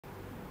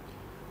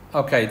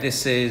Okay,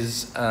 this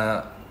is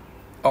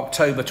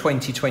October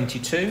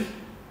 2022,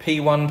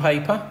 P1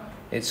 paper.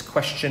 It's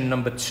question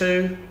number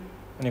 2.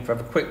 And if we have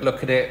a quick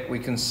look at it, we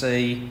can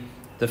see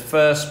the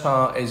first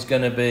part is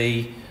going to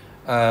be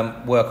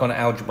work on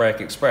algebraic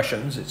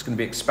expressions. It's going to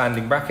be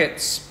expanding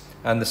brackets.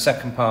 And the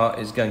second part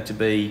is going to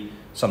be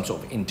some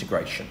sort of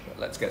integration. But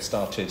let's get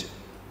started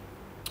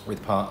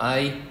with part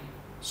A.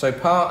 So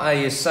part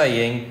A is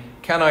saying,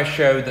 can I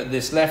show that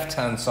this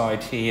left-hand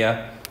side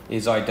here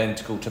is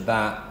identical to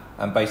that?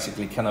 And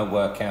basically, can I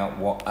work out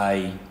what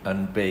A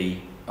and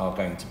B are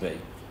going to be?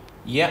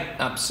 Yeah,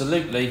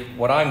 absolutely.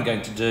 What I'm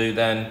going to do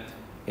then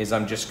is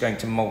I'm just going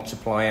to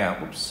multiply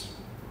out, whoops,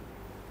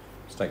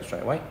 mistake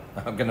straight away.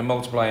 I'm going to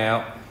multiply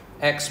out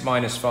x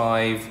minus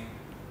 5,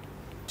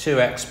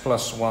 2x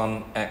plus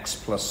 1, x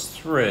plus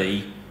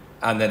 3,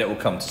 and then it will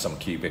come to some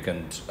cubic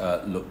and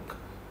look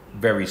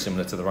very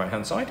similar to the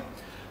right-hand side.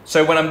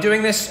 So when I'm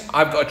doing this,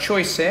 I've got a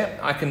choice here.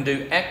 I can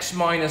do x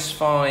minus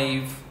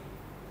 5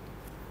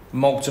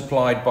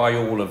 multiplied by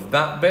all of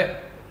that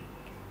bit,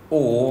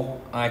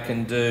 or I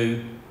can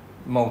do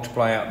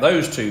multiply out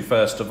those two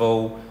first of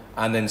all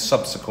and then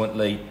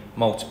subsequently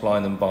multiply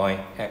them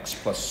by x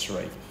plus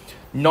 3.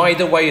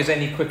 Neither way is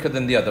any quicker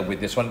than the other with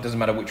this one. It doesn't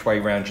matter which way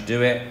around you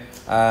do it.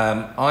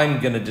 I'm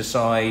going to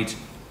decide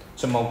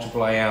to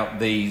multiply out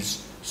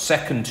these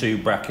second two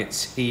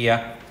brackets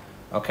here.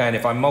 Okay, and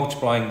if I'm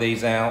multiplying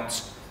these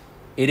out,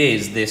 it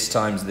is this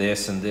times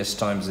this and this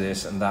times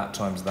this and that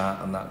times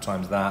that and that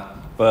times that.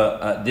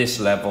 But at this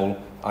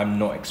level, I'm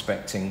not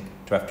expecting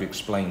to have to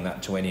explain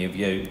that to any of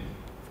you.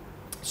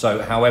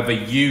 So however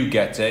you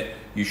get it,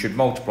 you should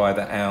multiply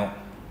that out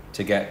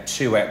to get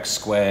 2x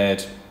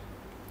squared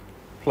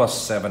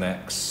plus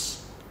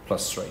 7x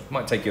plus 3.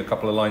 Might take you a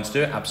couple of lines to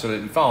do it,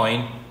 absolutely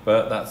fine,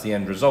 but that's the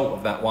end result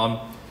of that one.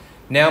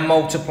 Now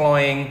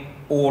multiplying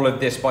all of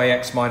this by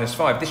x minus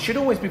 5. This should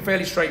always be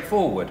fairly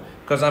straightforward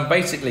because I'm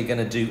basically going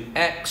to do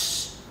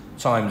x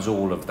times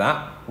all of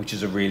that, which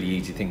is a really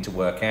easy thing to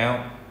work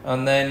out,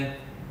 and then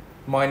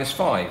minus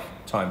 5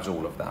 times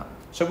all of that.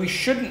 So we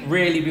shouldn't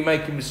really be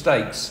making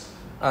mistakes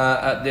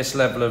at this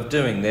level of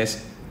doing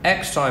this.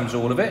 X times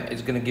all of it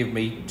is going to give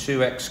me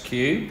 2x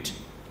cubed,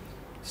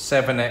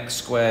 7x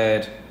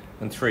squared,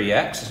 and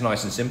 3x. It's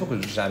nice and simple because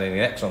we're just adding an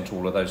x onto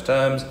all of those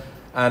terms.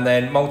 And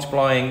then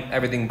multiplying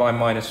everything by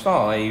minus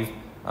 5,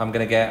 I'm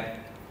going to get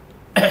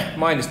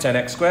minus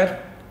 10x squared,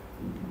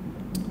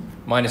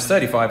 minus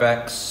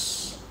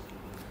 35x,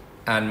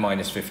 and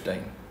minus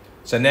 15.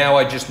 So now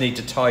I just need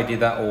to tidy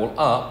that all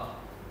up.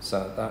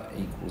 So that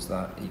equals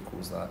that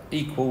equals that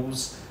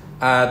equals.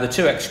 The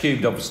 2x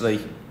cubed obviously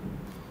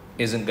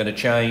isn't going to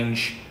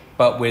change,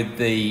 but with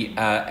the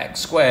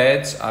x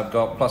squareds, I've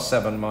got plus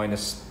 7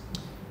 minus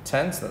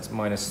 10, so that's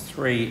minus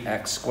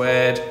 3x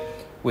squared.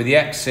 With the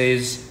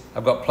x's,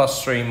 I've got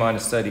plus 3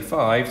 minus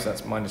 35, so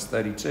that's minus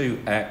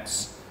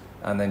 32x,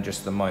 and then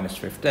just the minus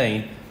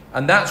 15.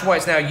 And that's why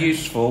it's now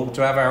useful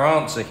to have our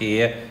answer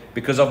here,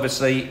 because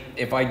obviously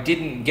if I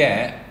didn't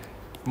get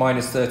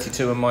minus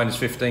 32 and minus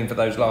 15 for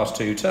those last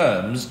two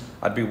terms,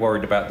 I'd be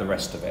worried about the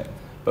rest of it.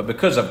 But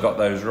because I've got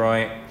those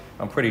right,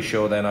 I'm pretty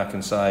sure then I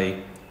can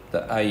say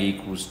that A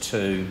equals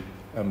 2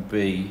 and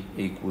B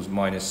equals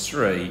minus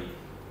 3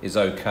 is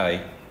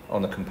okay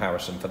on the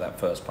comparison for that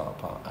first part,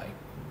 part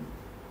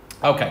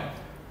A. Okay,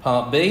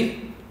 part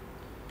B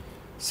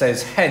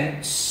says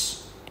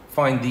hence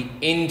find the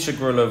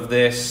integral of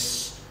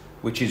this,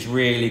 which is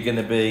really going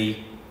to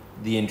be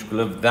the integral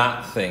of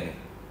that thing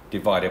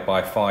divided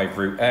by 5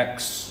 root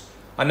x.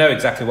 I know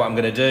exactly what I'm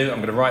going to do. I'm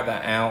going to write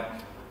that out.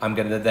 I'm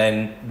going to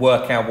then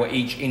work out what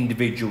each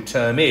individual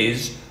term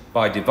is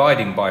by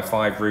dividing by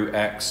 5 root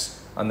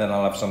x, and then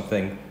I'll have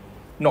something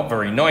not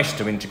very nice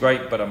to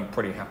integrate, but I'm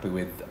pretty happy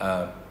with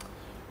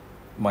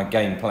my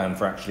game plan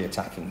for actually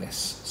attacking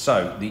this.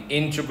 So the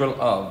integral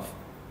of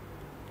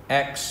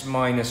x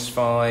minus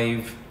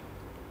 5,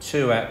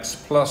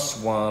 2x plus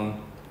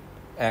 1,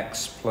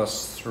 x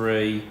plus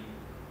 3,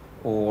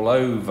 all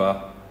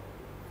over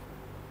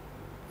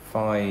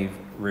 5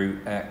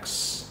 root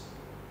x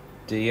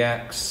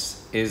dx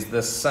is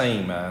the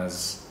same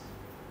as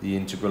the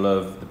integral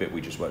of the bit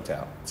we just worked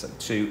out. So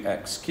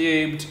 2x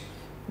cubed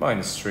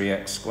minus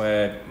 3x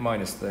squared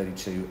minus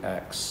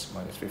 32x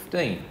minus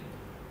 15,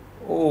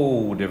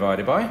 all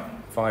divided by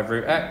 5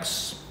 root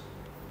x.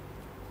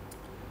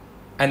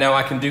 And now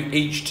I can do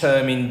each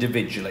term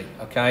individually,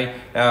 okay?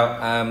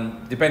 Now,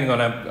 depending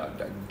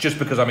on, just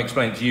because I'm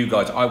explaining to you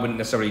guys, I wouldn't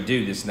necessarily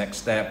do this next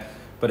step,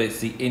 but it's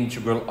the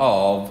integral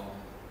of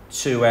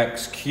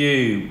 2x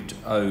cubed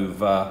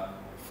over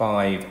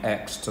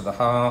 5x to the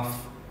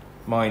half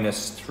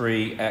minus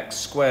 3x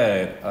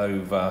squared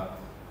over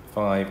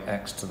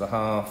 5x to the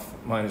half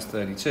minus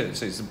 32.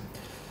 So it's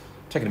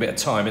taking a bit of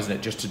time, isn't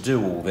it, just to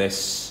do all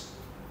this?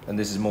 And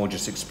this is more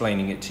just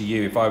explaining it to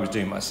you. If I was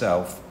doing it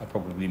myself, I'd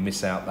probably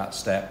miss out that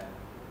step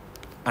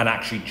and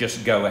actually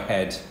just go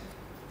ahead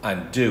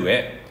and do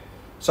it.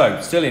 So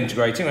still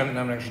integrating. I haven't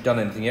actually done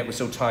anything yet. We're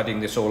still tidying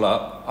this all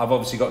up. I've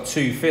obviously got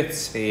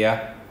 2/5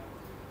 here.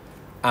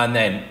 And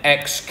then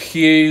x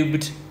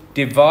cubed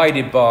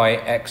divided by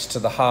x to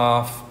the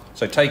half.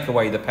 So take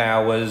away the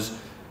powers.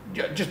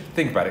 Just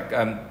think about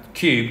it.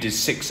 Cubed is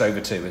 6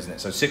 over 2, isn't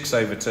it? So 6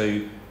 over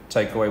 2,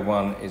 take away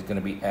 1 is going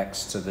to be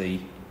x to the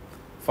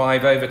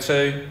 5 over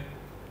 2,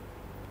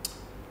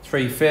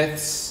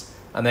 3/5.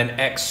 And then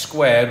x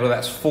squared, well,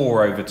 that's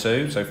 4 over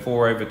 2. So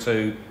 4 over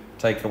 2,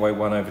 take away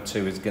 1 over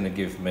 2 is going to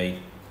give me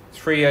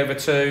 3 over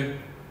 2.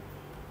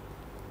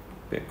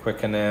 Bit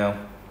quicker now.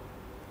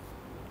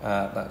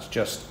 That's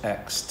just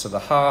x to the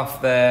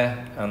half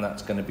there, and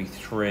that's going to be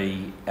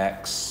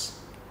 3x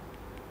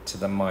to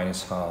the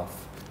minus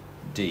half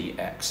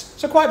dx.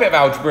 So quite a bit of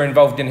algebra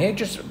involved in here.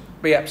 Just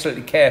be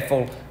absolutely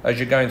careful as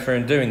you're going through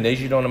and doing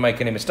these. You don't want to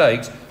make any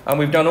mistakes. And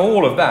we've done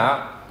all of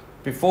that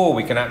before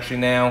we can actually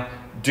now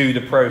do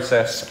the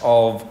process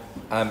of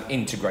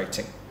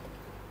integrating.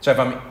 So if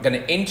I'm going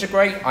to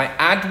integrate, I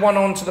add 1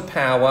 onto the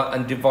power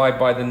and divide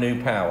by the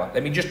new power.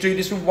 Let me just do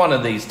this with one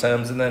of these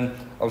terms, and then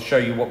I'll show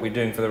you what we're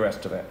doing for the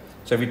rest of it.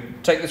 So if we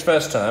take this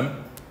first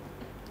term,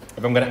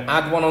 if I'm going to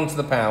add 1 onto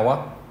the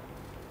power,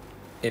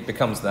 it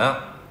becomes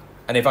that.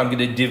 And if I'm going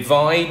to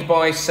divide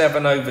by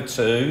 7 over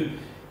 2,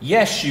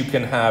 yes, you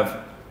can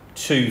have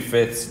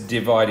 2/5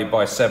 divided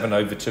by 7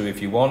 over 2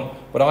 if you want,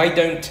 but I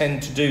don't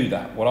tend to do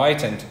that. What I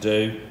tend to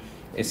do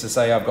is to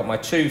say I've got my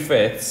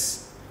 2/5.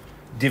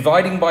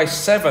 Dividing by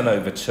 7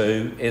 over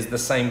 2 is the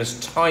same as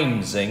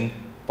timesing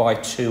by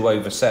 2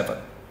 over 7.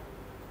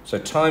 So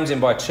timesing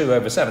by 2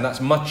 over 7,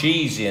 that's much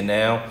easier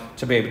now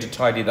to be able to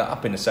tidy that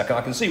up in a second.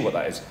 I can see what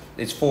that is.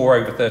 It's 4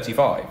 over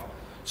 35.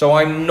 So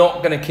I'm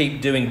not going to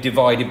keep doing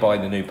divided by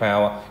the new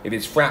power. If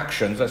it's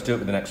fractions, let's do it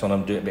with the next one. I'll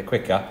do it a bit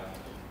quicker.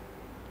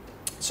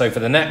 So for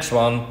the next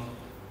one,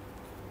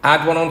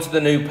 add 1 onto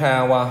the new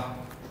power,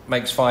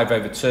 makes 5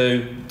 over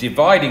 2.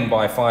 Dividing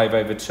by 5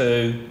 over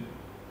 2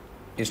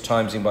 is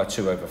timesing by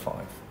 2 over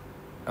 5.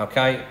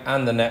 Okay,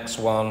 and the next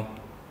one,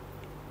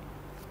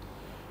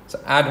 so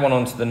add 1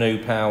 onto the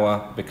new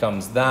power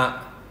becomes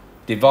that.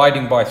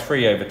 Dividing by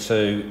 3 over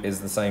 2 is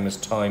the same as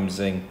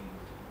timesing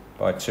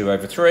by 2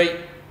 over 3.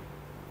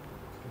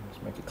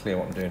 Let's make it clear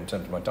what I'm doing in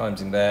terms of my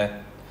timesing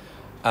there.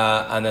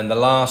 And then the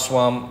last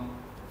one,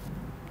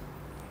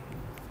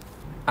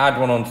 add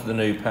 1 onto the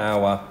new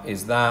power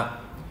is that.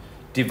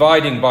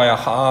 Dividing by a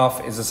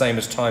half is the same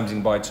as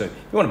timesing by 2. If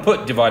you want to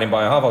put dividing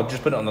by a half, I'll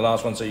just put it on the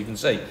last one so you can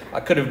see.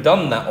 I could have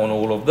done that on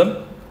all of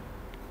them,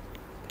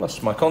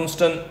 plus my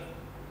constant.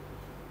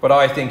 But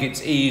I think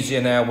it's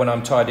easier now when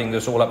I'm tidying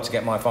this all up to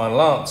get my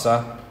final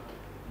answer.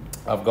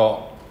 I've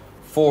got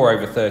 4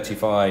 over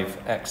 35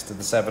 x to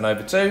the 7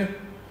 over 2.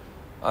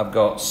 I've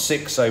got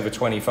 6 over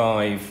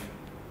 25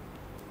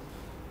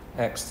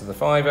 x to the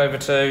 5 over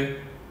 2.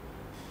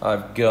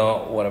 I've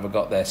got, what have I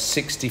got there,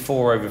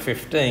 64 over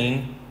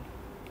 15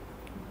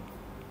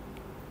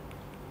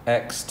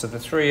 x to the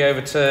 3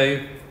 over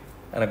 2,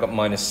 and I've got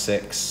minus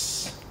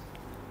 6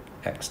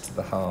 x to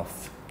the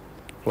half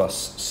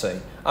plus c.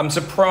 I'm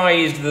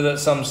surprised that at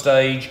some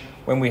stage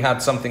when we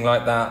had something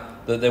like that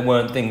there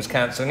weren't things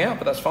cancelling out,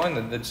 but that's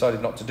fine. They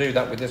decided not to do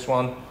that with this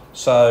one.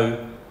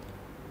 So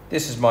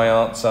this is my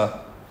answer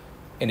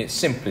in its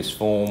simplest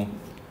form.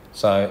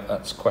 So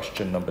that's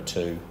question number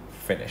 2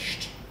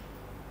 finished.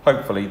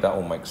 Hopefully that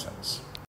all makes sense.